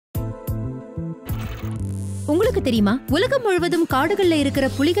உங்களுக்கு தெரியுமா, உலகம் முழுவதும் காடுகள்ல இருக்கிற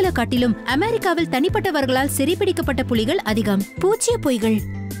புலிகளை காட்டிலும் அமெரிக்காவில் தனிப்பட்டவர்களால் சிறைப்பிடிக்கப்பட்ட புலிகள் அதிகம். பூச்சிய பொய்கள்,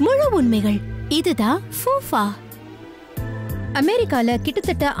 முழு உண்மைகள். இதுதான் FUFA. அமெரிக்கால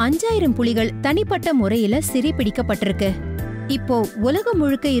கிட்டத்தட்ட 5000 புலிகள் தனிப்பட்ட முறையில சிறைப்பிடிக்கப்பட்டிருக்கு. இப்போ உலகம்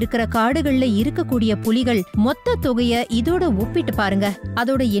முழுக்க இருக்கிற காடுகள்ல இருக்கக்கூடிய புலிகள் மொத்த தொகைய இதோட ஒப்பிட்டு பாருங்க.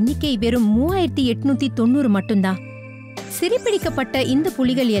 அதோட எண்ணிக்கை வெறும் 3890 மட்டும்தான். சிறைப்பிடிக்கப்பட்ட இந்த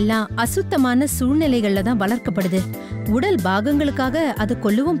புலிகள் எல்லாம் அசுத்தமான சூழ்நிலைகள்ல தான் வளர்க்கப்படுது. உடல் பாகங்களுக்காக அது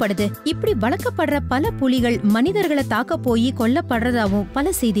கொல்லவும் படுது. இப்படி வளர்க்கப்படுற பல புலிகள் மனிதர்களை தாக்க போய் கொல்லப்படுறதாவும்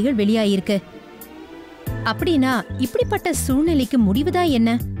பல செய்திகள் வெளியாயிருக்கு. அப்படின்னா இப்படிப்பட்ட சூழ்நிலைக்கு முடிவுதான்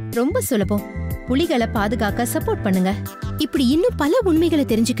என்ன? ரொம்ப சுலபம். புலிகளை பாதுகாக்க சப்போர்ட் பண்ணுங்க. இப்படி இன்னும் பல உண்மைகளை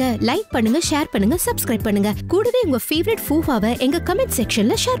தெரிஞ்சுக்க லைக் பண்ணுங்க, ஷேர் பண்ணுங்க, சப்ஸ்கிரைப் பண்ணுங்க. கூடவே உங்க ஃபேவரட் FUFAவை எங்க கமெண்ட்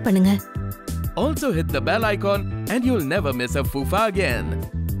செக்ஷன்ல ஷேர் பண்ணுங்க. Also hit the bell icon and you'll never miss a FUFA again.